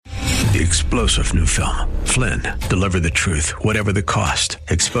The explosive new film, Flynn, deliver the truth, whatever the cost,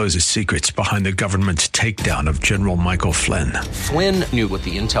 exposes secrets behind the government's takedown of General Michael Flynn. Flynn knew what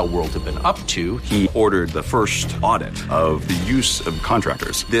the intel world had been up to. He ordered the first audit of the use of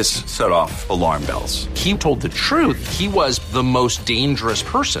contractors. This set off alarm bells. He told the truth. He was the most dangerous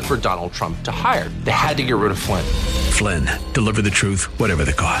person for Donald Trump to hire. They had to get rid of Flynn. Flynn, deliver the truth, whatever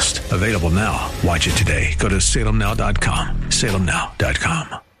the cost. Available now. Watch it today. Go to salemnow.com.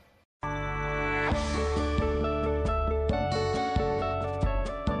 salemnow.com.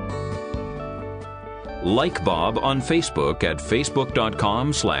 Like Bob on Facebook at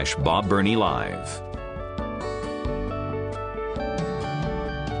facebook.com/Bob Burney Live.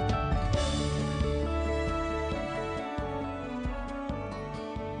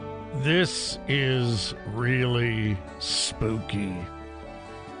 This is really spooky.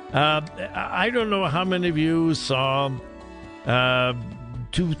 I don't know how many of you saw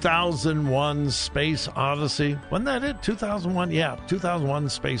 2001 Space Odyssey. Wasn't that it? 2001? Yeah, 2001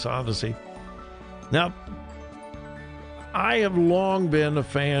 Space Odyssey. Now, I have long been a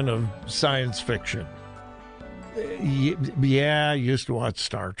fan of science fiction. Yeah, I used to watch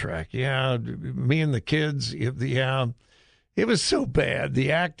Star Trek. Yeah, me and the kids, yeah. It was so bad.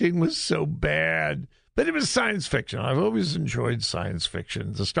 The acting was so bad. But it was science fiction. I've always enjoyed science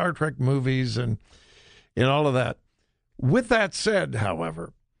fiction, the Star Trek movies and all of that. With that said,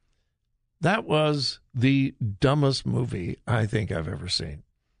 however, that was the dumbest movie I think I've ever seen.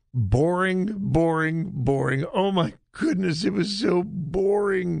 Boring, boring, boring. Oh, my goodness, it was so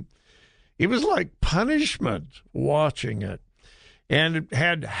boring. It was like punishment watching it. And it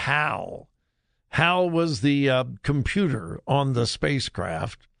had Hal. Hal was the computer on the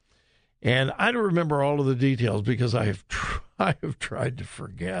spacecraft. And I don't remember all of the details because I have tried to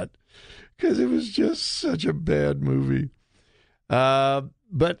forget because it was just such a bad movie.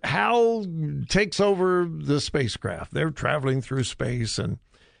 But Hal takes over the spacecraft. They're traveling through space, and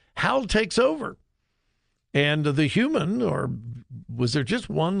Hal takes over. And the human, or was there just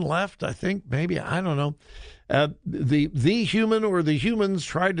one left? I think maybe, I don't know. The human or the humans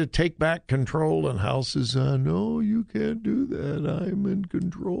tried to take back control, and Hal says, no, you can't do that. I'm in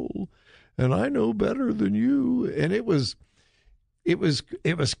control, and I know better than you. And it was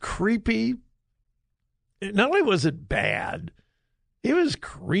creepy. Not only was it bad, it was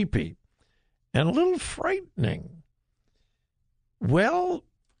creepy and a little frightening. Well,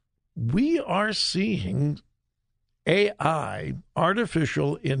 we are seeing AI,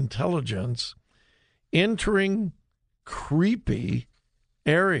 artificial intelligence, entering creepy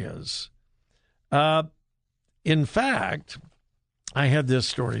areas. In fact, I had this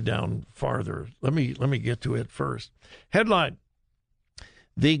story down farther. Let me get to it first. Headline: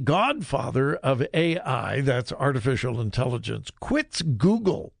 The godfather of AI, that's artificial intelligence, quits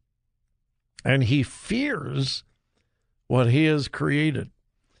Google, and he fears what he has created.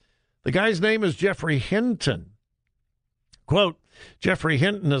 The guy's name is Jeffrey Hinton. Quote, Jeffrey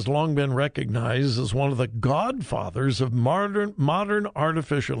Hinton has long been recognized as one of the godfathers of modern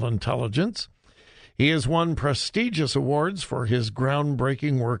artificial intelligence. He has won prestigious awards for his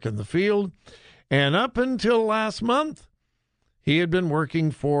groundbreaking work in the field, and up until last month, he had been working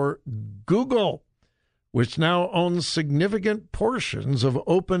for Google, which now owns significant portions of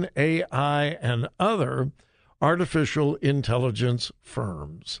OpenAI and other artificial intelligence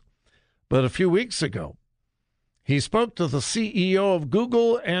firms. But a few weeks ago, he spoke to the CEO of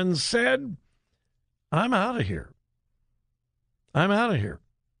Google and said, I'm out of here. I'm out of here.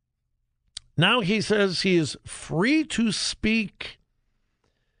 Now he says he is free to speak.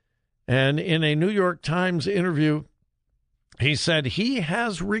 And in a New York Times interview, he said he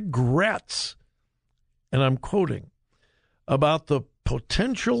has regrets, and I'm quoting, about the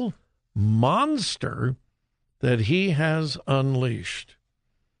potential monster that he has unleashed.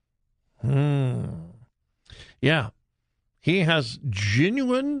 Yeah, he has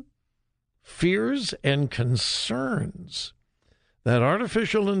genuine fears and concerns that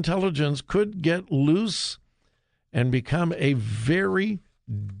artificial intelligence could get loose and become a very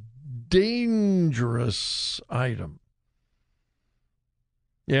dangerous item.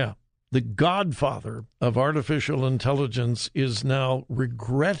 Yeah, the godfather of artificial intelligence is now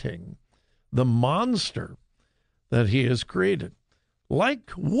regretting the monster that he has created.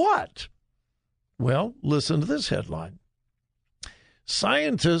 Like what? Well, listen to this headline.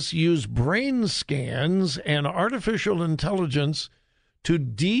 Scientists use brain scans and artificial intelligence to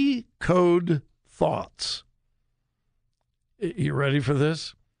decode thoughts. You ready for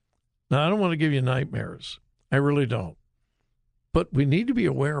this? Now, I don't want to give you nightmares. I really don't. But we need to be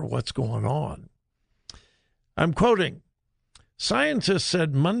aware of what's going on. I'm quoting, Scientists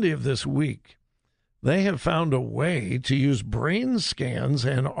said Monday of this week they have found a way to use brain scans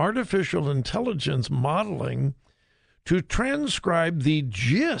and artificial intelligence modeling to transcribe the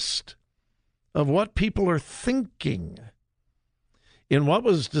gist of what people are thinking in what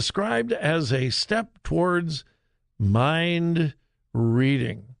was described as a step towards mind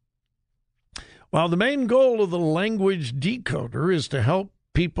reading. While the main goal of the language decoder is to help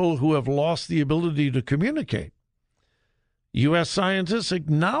people who have lost the ability to communicate, U.S. scientists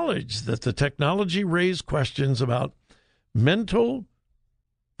acknowledge that the technology raised questions about mental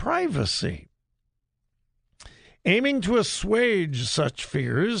privacy. Aiming to assuage such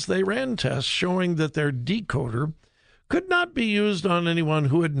fears, they ran tests showing that their decoder could not be used on anyone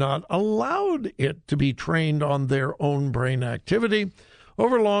who had not allowed it to be trained on their own brain activity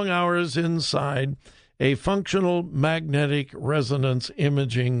over long hours inside a functional magnetic resonance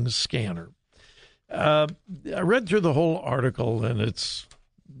imaging scanner. I read through the whole article, and it's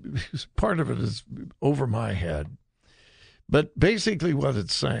part of it is over my head. But basically what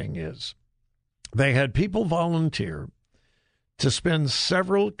it's saying is they had people volunteer to spend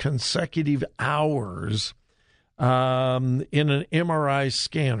several consecutive hours in an MRI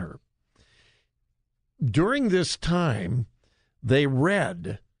scanner. During this time, they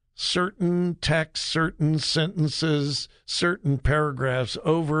read certain texts, certain sentences, certain paragraphs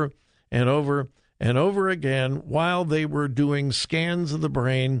over and over and over again while they were doing scans of the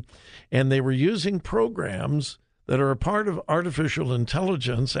brain, and they were using programs that are a part of artificial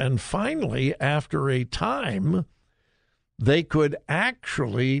intelligence. And finally, after a time, they could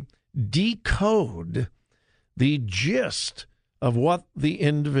actually decode the gist of what the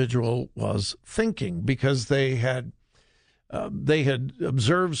individual was thinking, because they had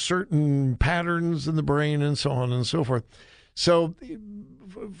observed certain patterns in the brain and so on and so forth. So,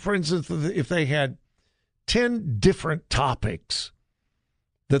 for instance, if they had 10 different topics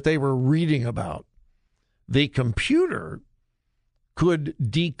that they were reading about, the computer could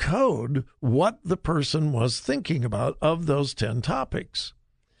decode what the person was thinking about of those 10 topics.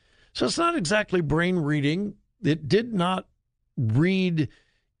 So it's not exactly brain reading. It did not read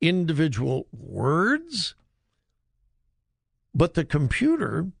individual words, but the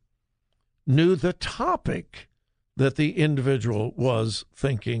computer knew the topic that the individual was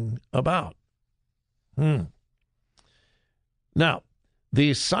thinking about. Now,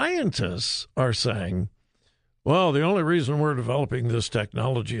 the scientists are saying, well, the only reason we're developing this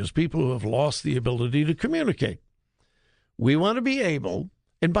technology is people who have lost the ability to communicate. We want to be able,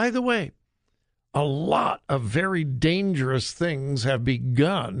 and by the way, a lot of very dangerous things have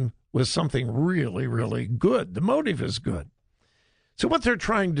begun with something really, really good. The motive is good. So what they're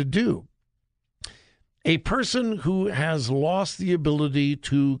trying to do, a person who has lost the ability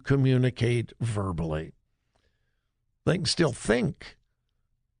to communicate verbally, they can still think,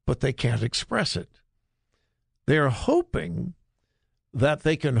 but they can't express it. They're hoping that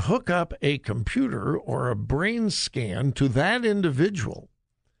they can hook up a computer or a brain scan to that individual,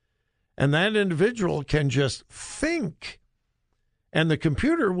 and that individual can just think, and the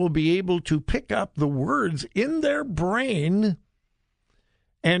computer will be able to pick up the words in their brain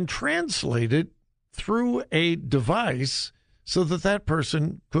and translate it through a device so that that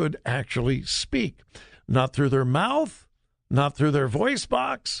person could actually speak. Not through their mouth, not through their voice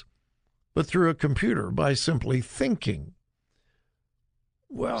box, but through a computer by simply thinking.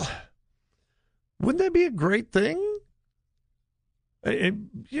 Well, wouldn't that be a great thing?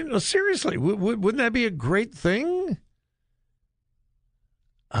 Seriously, wouldn't that be a great thing?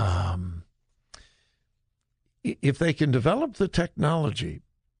 If they can develop the technology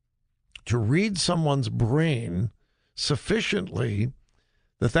to read someone's brain sufficiently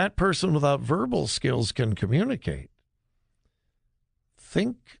that that person without verbal skills can communicate,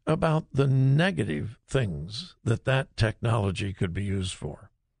 think about the negative things that technology could be used for.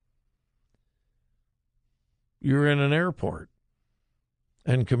 You're in an airport,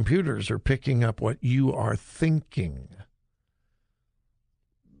 and computers are picking up what you are thinking.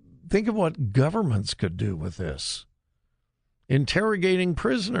 Think of what governments could do with this. Interrogating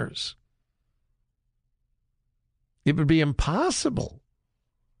prisoners. It would be impossible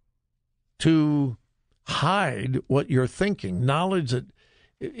to hide what you're thinking. Knowledge that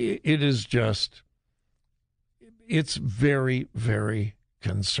it is just, it's very, very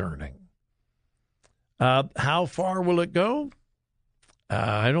concerning. How far will it go?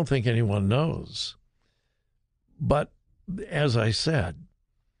 I don't think anyone knows. But as I said,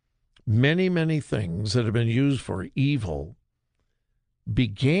 many, many things that have been used for evil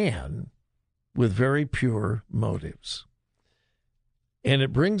began with very pure motives. And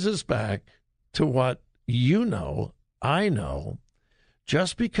it brings us back to what you know, I know,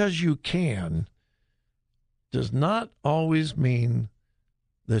 just because you can does not always mean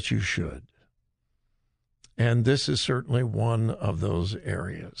that you should. And this is certainly one of those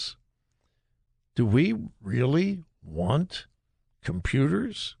areas. Do we really want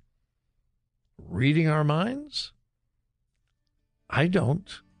computers reading our minds? I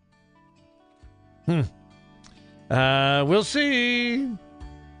don't. We'll see.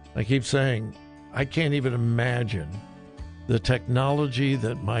 I keep saying, I can't even imagine the technology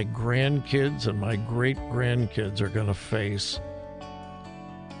that my grandkids and my great-grandkids are going to face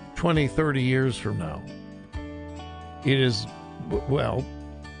 20, 30 years from now. It is, well,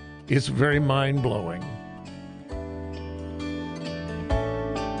 it's very mind-blowing.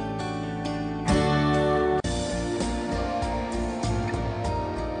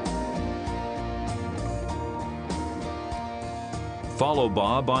 Follow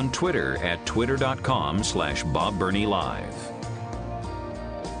Bob on Twitter at twitter.com/BobBurneyLive.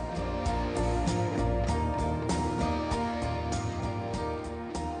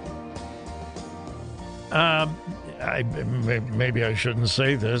 Maybe I shouldn't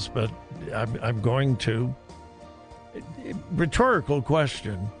say this, but I'm going to. Rhetorical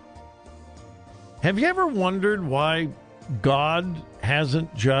question. Have you ever wondered why God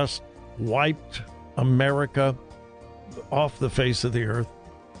hasn't just wiped America off the face of the earth?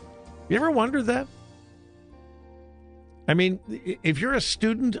 You ever wondered that? I mean, if you're a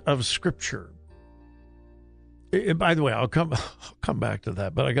student of Scripture, by the way, I'll come back to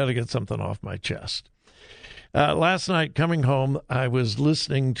that, but I got to get something off my chest. Last night, coming home, I was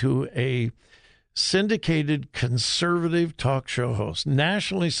listening to a syndicated conservative talk show host,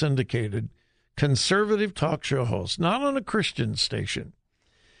 nationally syndicated conservative talk show host, not on a Christian station.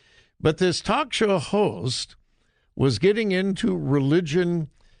 But this talk show host was getting into religion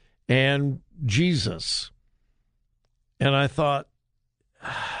and Jesus. And I thought,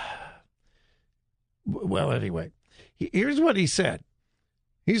 well, anyway, here's what he said.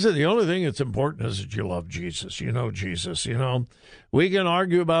 He said, the only thing that's important is that you love Jesus. You know Jesus, you know. We can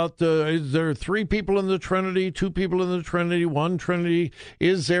argue about, is there three people in the Trinity, two people in the Trinity, one Trinity?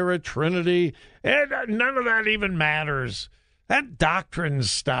 Is there a Trinity? And none of that even matters. That doctrine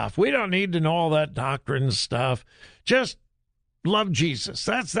stuff. We don't need to know all that doctrine stuff. Just love Jesus.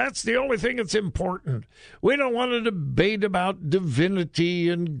 That's the only thing that's important. We don't want to debate about divinity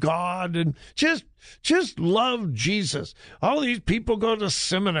and God, and just love Jesus. All these people go to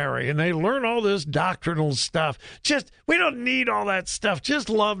seminary and they learn all this doctrinal stuff. We don't need all that stuff. Just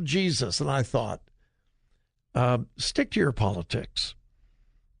love Jesus. And I thought, stick to your politics.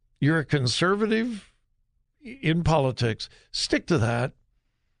 You're a conservative in politics. Stick to that.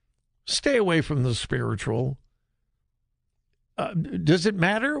 Stay away from the spiritual. Does it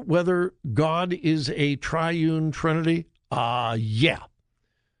matter whether God is a triune Trinity? Yeah.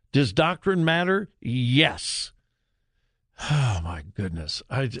 Does doctrine matter? Yes. Oh, my goodness.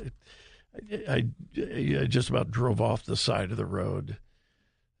 I just about drove off the side of the road.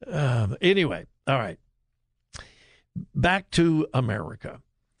 Anyway, all right. Back to America.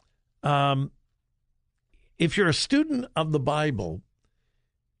 If you're a student of the Bible,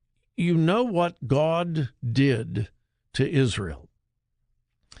 you know what God did to Israel.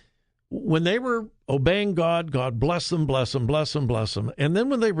 When they were obeying God, God blessed them, bless them, bless them, bless them. And then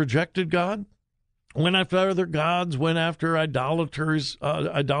when they rejected God, went after other gods, went after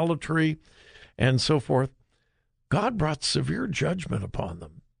idolatry, and so forth, God brought severe judgment upon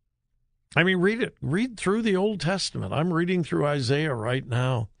them. I mean, read it. Read through the Old Testament. I'm reading through Isaiah right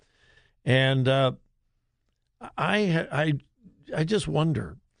now. And I just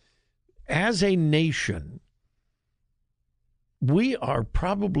wonder, as a nation, we are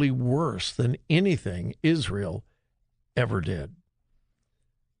probably worse than anything Israel ever did.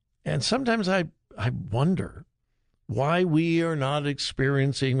 And sometimes I wonder why we are not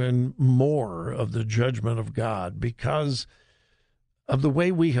experiencing more of the judgment of God, because of the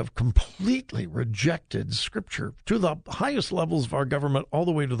way we have completely rejected Scripture to the highest levels of our government, all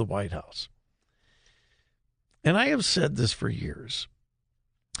the way to the White House. And I have said this for years.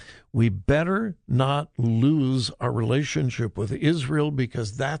 We better not lose our relationship with Israel,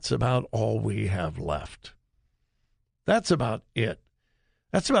 because that's about all we have left. That's about it.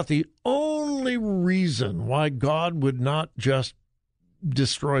 That's about the only reason why God would not just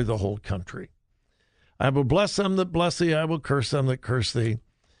destroy the whole country. I will bless them that bless thee. I will curse them that curse thee.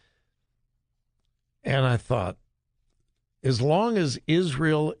 And I thought, as long as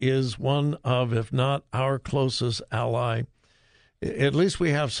Israel is one of, if not our closest ally, at least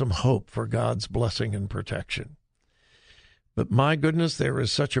we have some hope for God's blessing and protection. But my goodness, there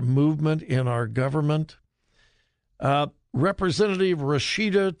is such a movement in our government. Representative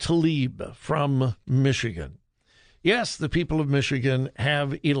Rashida Tlaib from Michigan. Yes, the people of Michigan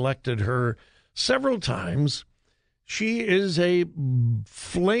have elected her several times. She is a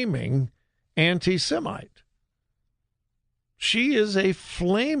flaming anti-Semite. She is a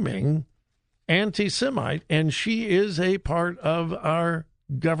flaming anti-Semite, and she is a part of our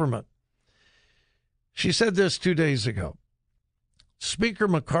government. She said this 2 days ago. Speaker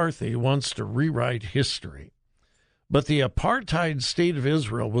McCarthy wants to rewrite history, but the apartheid state of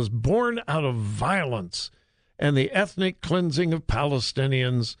Israel was born out of violence and the ethnic cleansing of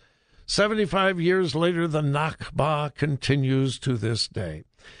Palestinians. 75 years later, the Nakba continues to this day.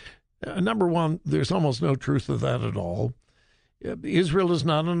 Number one, there's almost no truth to that at all. Israel is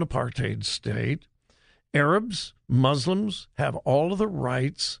not an apartheid state. Arabs, Muslims have all of the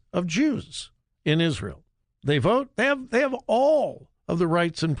rights of Jews in Israel. They vote. They have all of the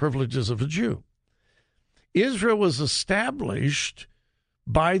rights and privileges of a Jew. Israel was established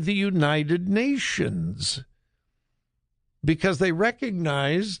by the United Nations because they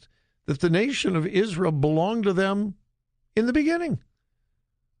recognized that the nation of Israel belonged to them in the beginning.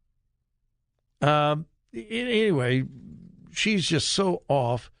 Anyway, she's just so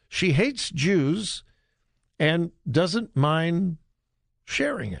off. She hates Jews and doesn't mind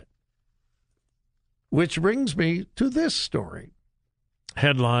sharing it. Which brings me to this story.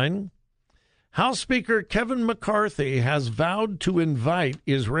 Headline: House Speaker Kevin McCarthy has vowed to invite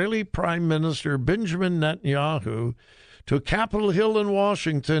Israeli Prime Minister Benjamin Netanyahu to Capitol Hill in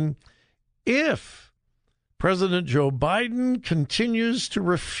Washington if President Joe Biden continues to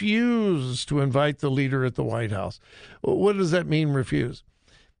refuse to invite the leader at the White House. What does that mean, refuse?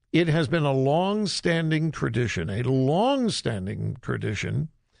 It has been a long-standing tradition,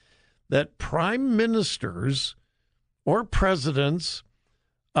 that prime ministers or presidents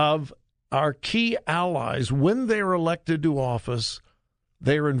of our key allies, when they are elected to office,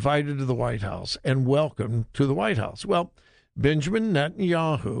 they are invited to the White House and welcomed to the White House. Well, Benjamin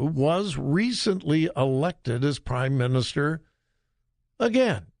Netanyahu was recently elected as prime minister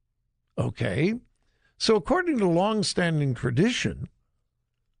again. Okay. So according to long-standing tradition,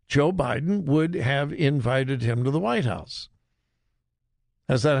 Joe Biden would have invited him to the White House.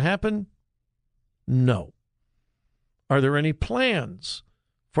 Has that happened? No. Are there any plans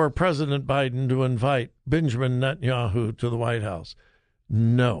for President Biden to invite Benjamin Netanyahu to the White House?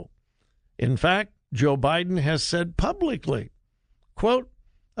 No. In fact, Joe Biden has said publicly, quote,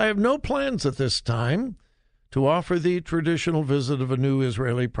 I have no plans at this time to offer the traditional visit of a new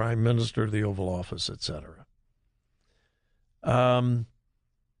Israeli prime minister to the Oval Office, etc.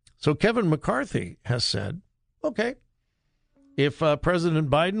 So Kevin McCarthy has said, okay, if President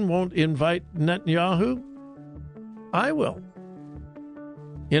Biden won't invite Netanyahu, I will.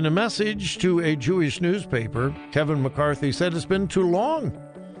 In a message to a Jewish newspaper, Kevin McCarthy said it's been too long.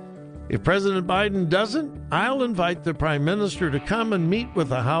 If President Biden doesn't, I'll invite the prime minister to come and meet with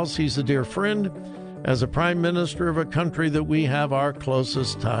the House. He's a dear friend as a prime minister of a country that we have our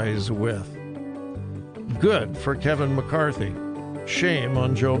closest ties with. Good for Kevin McCarthy. Shame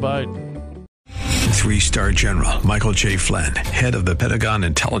on Joe Biden. 3-star General Michael J. Flynn, head of the Pentagon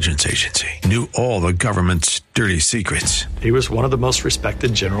Intelligence Agency, knew all the government's dirty secrets. He was one of the most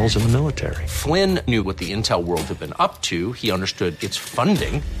respected generals in the military. Flynn knew what the intel world had been up to. He understood its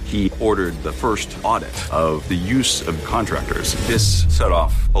funding. He ordered the first audit of the use of contractors. This set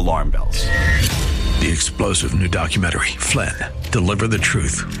off alarm bells. The explosive new documentary, Flynn, Deliver the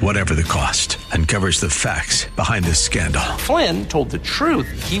Truth, Whatever the Cost, uncovers the facts behind this scandal. Flynn told the truth.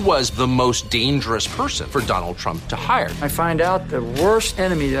 He was the most dangerous person for Donald Trump to hire. I find out the worst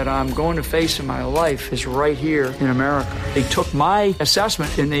enemy that I'm going to face in my life is right here in America. They took my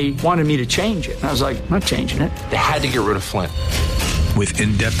assessment and they wanted me to change it. And I was like, I'm not changing it. They had to get rid of Flynn. With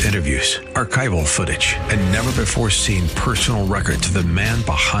in-depth interviews, archival footage, and never-before-seen personal records of the man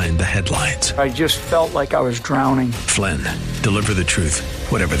behind the headlines. I just felt like I was drowning. Flynn, Deliver the Truth,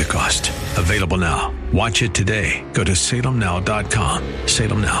 Whatever the Cost. Available now. Watch it today. Go to salemnow.com.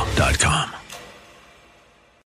 salemnow.com.